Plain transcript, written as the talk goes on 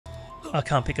I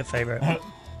can't pick a favorite.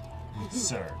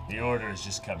 Sir, the order has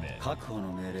just come in.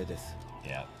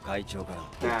 Yeah.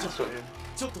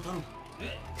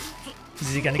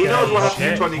 Is he gonna He go? knows what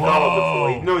happened to Tony Garlock before.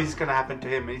 He knows it's gonna happen to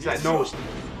him, and he's like, no.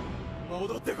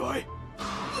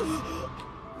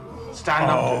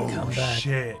 Stand up to him. Come back.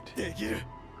 Shit.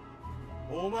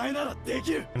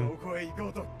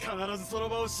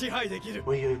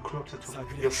 Where you corrupted,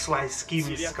 you sly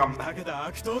scheming scumbag.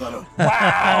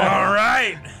 Wow. All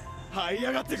right.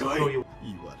 Throw you.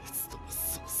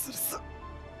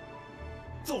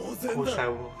 Of course I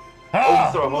will.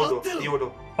 Overthrow Hodo,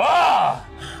 Yodo. Ah!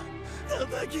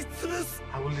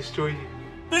 I will destroy you.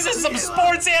 This is some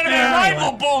sports anime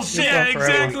rival bullshit. Yeah,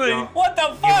 Exactly. What the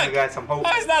Give the fuck? guy some hope.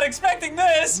 I was not expecting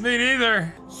this. Me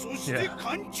neither.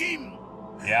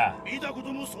 Yeah.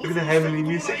 Look at the heavenly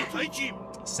music.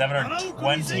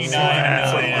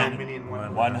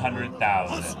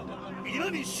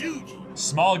 729,100,000.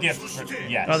 Small gift for,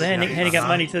 yes. Oh, they're handing out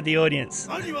money to the audience.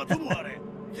 Right.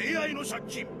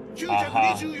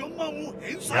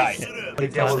 The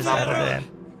devil's out of there.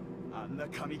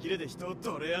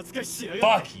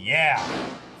 Fuck yeah.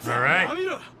 All right. How do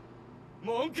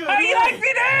you like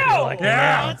me now? Like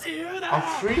Yeah. I'm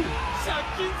free.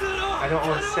 I don't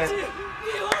want to set.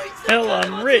 hell,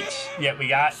 I'm rich. Yeah, we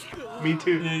got. Me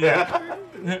too. Yeah.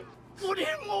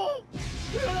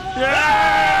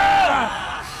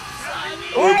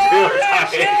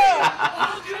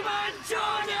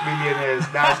 Millionaires.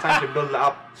 Now it's time to build it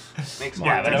up. Makes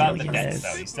Yeah, but money. about the debts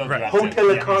though. You still do have Hotel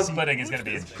to. economy. Splitting is going to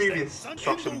be His interesting. previous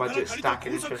construction budget stack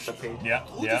and interest are paid. Yeah,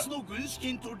 yeah.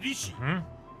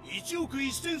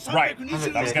 Right.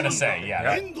 I was going to say, yeah.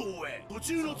 Right,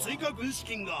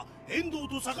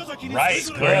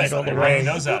 good. all the They're way. running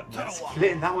those up.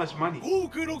 Splitting that much money.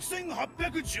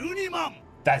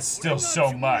 That's still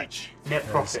so much. Net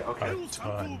profit, okay.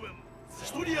 Ton.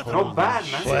 Not bad,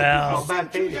 man. Wow. Not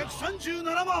bad payday.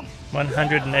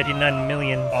 189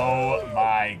 million. Oh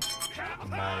my.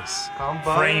 Nice. Come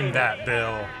by. Frame that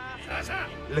bill.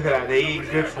 Look at that. They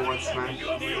eat good for once, man.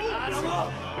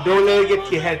 Don't let it get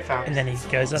to your head, fam. And then he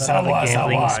goes on Sawa, another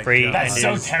gambling Sawa. spree. That's and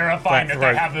so is terrifying that they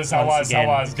flat have this broke once again.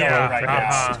 Sawas going Yeah. right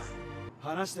now. Uh-huh.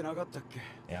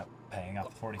 Yep, paying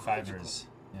up 45ers.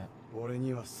 Yeah.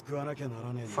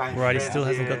 Fine, Right, he fair, still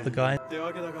hasn't yeah. got the guy.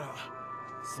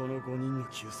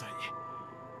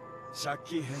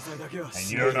 And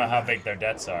you don't know how big their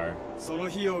debts are.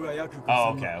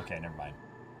 Oh, okay, okay, never mind.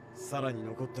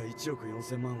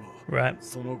 Right.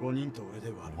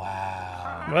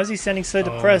 Wow. Why is he sounding so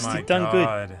depressed? Oh my He's done good.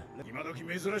 God.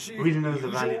 Really knows the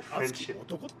value of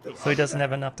friendship. So he doesn't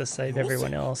have enough to save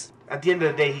everyone else. At the end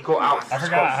of the day, he got out. I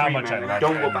forgot how much I man. loved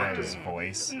Don't go back to his him.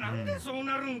 voice. He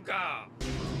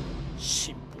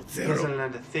doesn't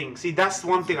learn the thing. See, that's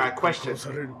one thing I question. That's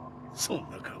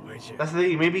the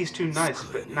thing. Maybe he's too nice,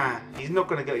 but nah, he's not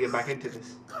gonna get you back into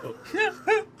this.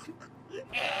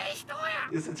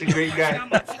 He's such a great guy.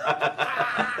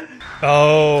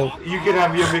 Oh, You can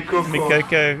have your Mikoko.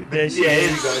 Mikoko. There she Yeah, here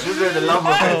you is. go. This is where the love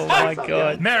of Oh my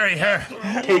god. Marry her.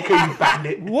 Take her, you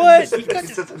bandit. What? You got He's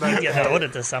to such a nice get guy. an order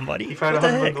to somebody. He found What a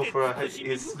the husband heck? for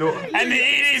his daughter. And the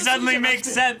 80s suddenly makes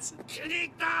sense.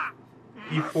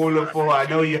 You fallen for her. I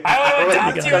know you. I will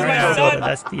adopt You're you gonna as my marry her daughter. son.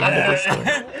 That's the end of the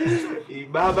story.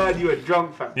 My bad, you were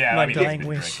drunk, fam. Yeah, My I mean, he's dying been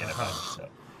wish. drinking a bunch, so.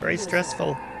 Very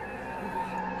stressful.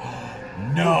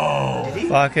 No. Did he?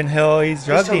 Fucking hell, he's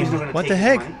drugged So he's not him. gonna What the take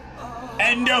heck? his money?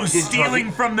 Endo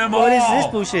stealing from them What is this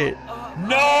all. bullshit?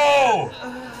 No.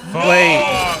 Wait.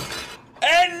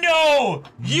 Endo!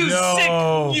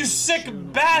 No. You sick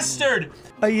bastard!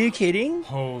 Are you kidding?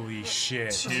 Holy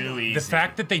shit. Too easy. The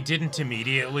fact that they didn't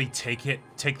immediately take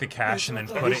the cash and then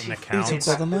put it in He accounts. took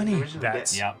all the money.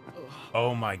 That's Yep.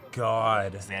 oh my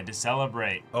god. They had to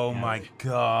celebrate. Oh my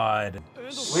god.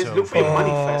 Where's look for your money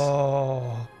first?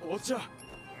 Oh,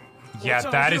 Yeah,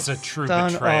 that is a true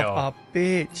son betrayal. of a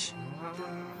bitch.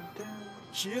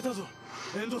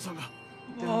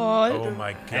 Oh What?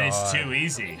 my god. And it's too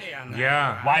easy.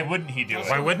 Yeah. Why wouldn't he do it?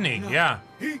 Why wouldn't he? Yeah.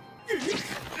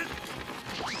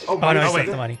 Oh, Oh no, he wait.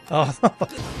 took the money.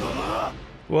 Oh.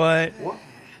 What?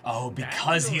 Oh,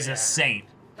 because he's a saint.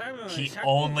 He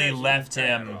only left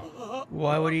him.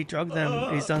 Why would he drug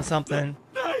them? He's done something.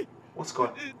 What's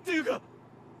going?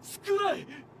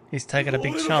 He's taken a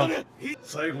big chunk. 10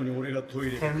 million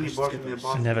bought from the You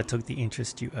boss. never took the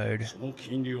interest you owed.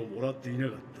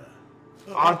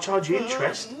 I'll charge you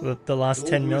interest. The last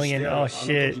 10 million. Oh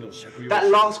shit. That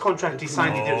last contract he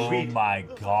signed, he didn't Oh read. my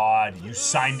god, you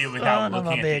signed it without Son of a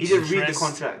looking at bitch. the He didn't read the interest?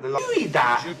 contract. You read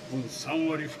that.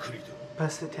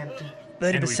 Press attention.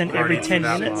 30% every 10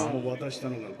 minutes.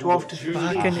 12 to 15.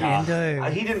 Fucking Endo.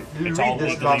 He didn't It's read all this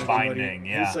legally last one. binding,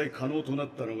 yeah.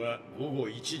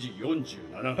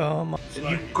 Oh my.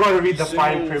 You gotta read the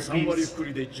fine print, please.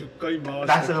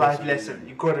 That's a life lesson.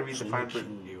 You gotta read the fine print.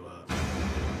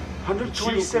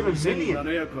 127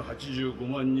 million.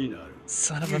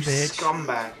 Son of a You bitch.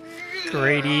 scumbag.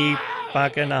 Greedy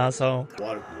fucking asshole.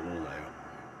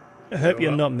 I hope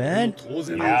you're not mad.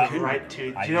 Yeah. Right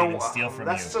to. I You know didn't what? steal from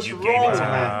That's you. just You wrong, gave it to me.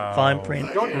 man. Fine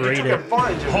print. Don't you Read took it.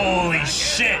 advantage of it. Holy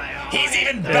shit! He's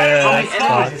even Yeah, better than I that's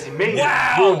thought! He made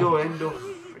Wow. it. Endo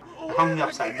hung me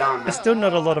upside down. Man. There's still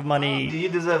not a lot of money You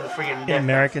deserve a friggin' in death.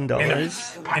 American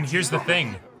dollars. And here's the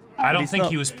thing. I don't he's think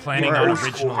not he was planning old on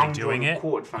school originally doing it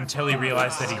until he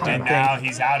realized that he didn't. Now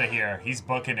he's out of here. He's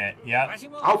booking it. Yep.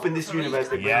 I hope in this universe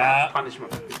they bring Yeah. out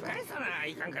punishment.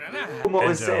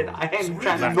 Como said, I am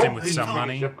trying to Left not him with be some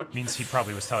money punished. means he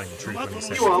probably was telling the truth when he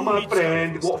said You are my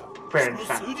friend. What friend,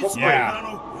 fam? What friend? Yeah.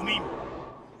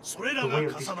 The way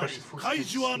of these precious fools.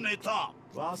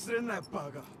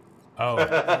 Oh,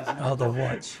 Oh, the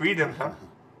watch. Freedom, huh?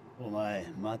 you I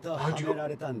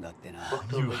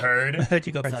heard? heard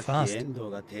you got back fast.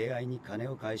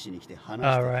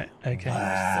 Alright, okay.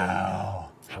 Wow.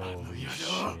 Holy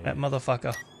shit. That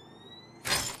motherfucker.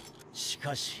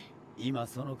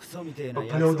 But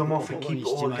blow them off and keep it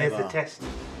all. There's the test.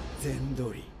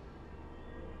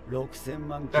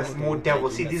 That's more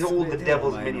devils. See, these are all the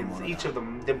devil's minions. Each of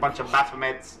them, they're a bunch of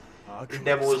Baphomets. The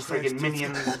devil's friggin'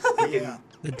 minions. Friggin'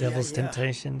 The devil's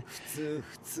temptation.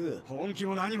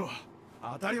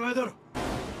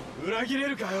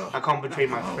 I can't betray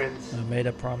my friends. I made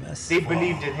a promise. They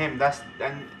believed in him. That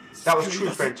was true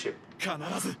friendship.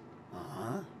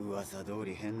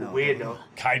 Weirdo.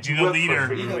 Kaiji the Work for a leader.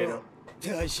 friggin'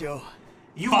 weirdo.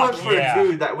 You Fuck work for yeah. a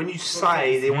dude that when you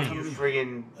sigh, they want you to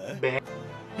friggin' behave.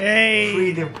 Hey!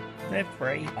 Freedom. They're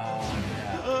free.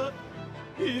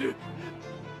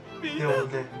 They're all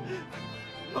there.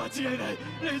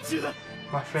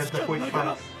 My friends before you find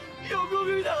us.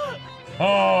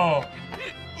 Oh!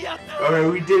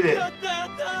 Alright, we did it.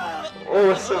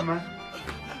 Awesome, man.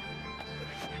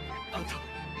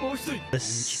 The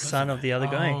son of the other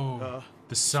guy. Oh,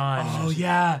 the son. Oh,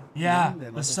 yeah. Yeah.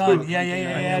 The sun. Yeah, yeah,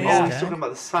 yeah, yeah, Oh, yeah. he's talking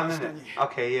about the sun, isn't it?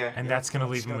 Okay, yeah. And that's gonna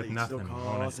leave him with nothing,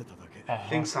 won't it?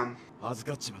 Think son. Oh,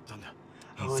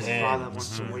 his did. father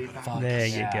wants to way back. There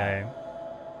you Yeah. go.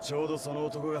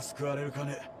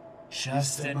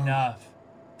 Just enough.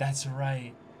 That's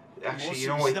right. Actually, you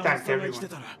know what? He thanked everyone.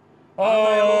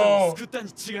 Oh!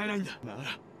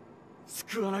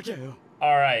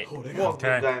 Alright. What a Okay. good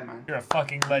guy, man. You're a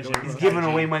fucking legend. He's giving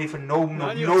away money for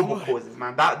noble causes,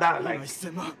 man. That, like,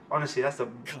 honestly, that's a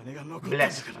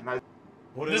blessing, man.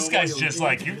 This guy's just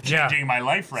like, you're Yeah. changing my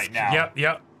life right now. Yep,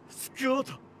 yep.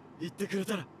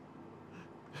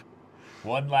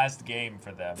 One last game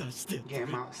for them. Get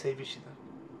him out, save your shit.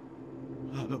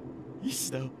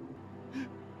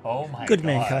 Oh my god. Good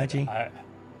man, Kaiji.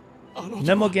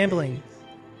 No more gambling.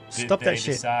 Stop Did that they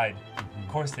shit. decide? Of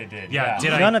course they did. Yeah,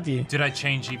 did None of you. Did I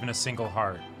change even a single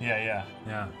heart? Yeah.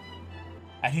 Yeah.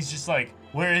 And he's just like,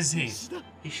 where is he?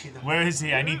 Ishida. Where is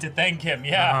he? I need to thank him.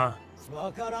 Yeah.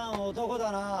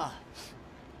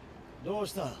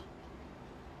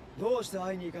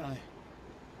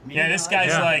 Yeah, this guy's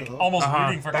Yeah. like almost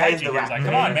rooting for That is Kaiji. the He's like, rap.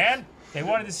 come on, man. They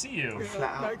wanted to see you.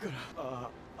 Flat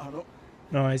out.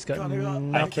 No, he's got I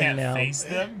nothing can't now. face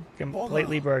them.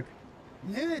 Completely broke.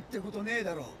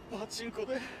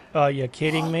 Oh, you're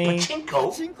kidding me?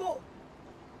 Pachinko?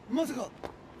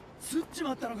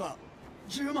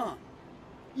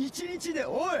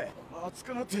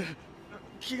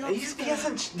 He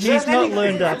hasn't He's not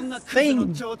learned anything. a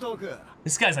thing.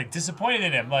 This guy's like disappointed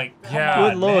in him. Like, come Yeah. on,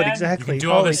 Good lord, man. exactly. You can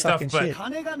do all Holy this stuff, fucking but-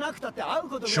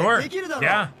 shit. Sure.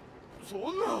 Yeah. Did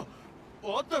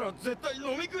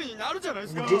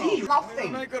he?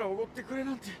 Nothing.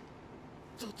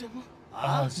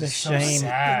 Oh, it's The just so shame.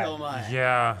 sad.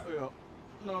 Yeah.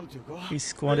 He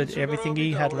squandered everything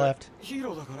he had left.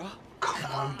 Come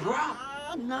on, bro.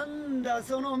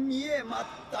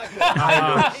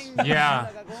 Yeah.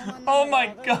 Oh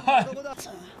my god.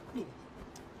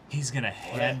 He's gonna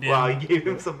hand Wow, him he gave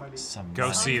him some money. some Go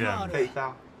money. see them.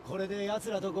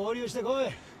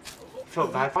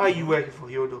 Felt bad. Why are you working for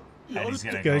Hyodo? And he's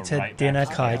gonna Go to right dinner,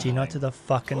 back Kaiji, not to the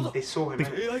fucking They saw him.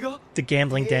 Man. the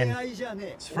gambling den,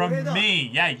 It's from me.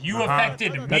 Yeah, you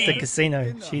affected not the me.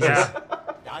 casino. Jesus.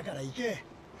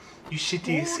 You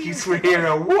shitty excuse for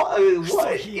hero. What a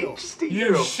interesting You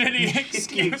hero. shitty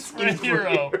excuse for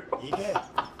hero.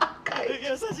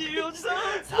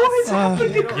 What is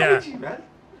happening to Yeah. Kaiji, man?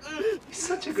 He's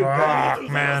such a good guy. Fuck,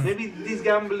 man. Maybe these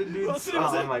gambling dudes.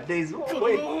 Oh my days. Oh,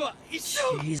 wait.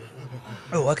 Jeez.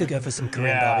 Oh, I could go for some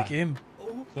Korean barbecue.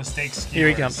 The steak skewers. Here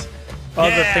he comes. Oh,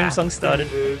 the theme song started.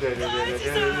 The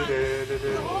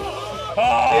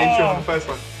intro on the first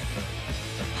one.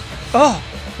 Oh,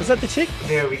 was that the chick?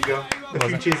 There we go. The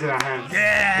future's in our hands.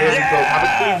 Yeah. There we go. Have a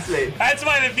clean slate. That's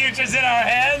why the future's in our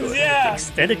hands. Yeah.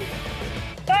 Extended.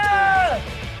 Ah!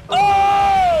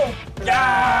 Oh!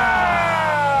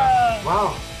 Yeah!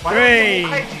 Wow. Why Three.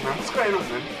 Kaiji, man? What's going on,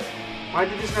 man? Why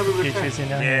did this never return? Future's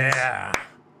in our hands. Yeah.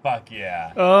 Fuck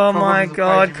yeah. Oh my Problems with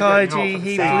god, Kaiji, Kaiji, we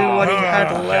he don't know blew what he Oh, had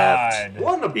God. left.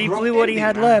 What an He abrupt blew what he ending,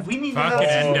 had man. left. We need Fucking another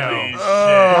Endo. story.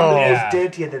 Oh. Gambling Yeah. was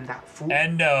dirtier than that fool.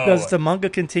 Endo. Does the manga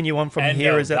continue on from Endo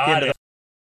here? Is at the end of the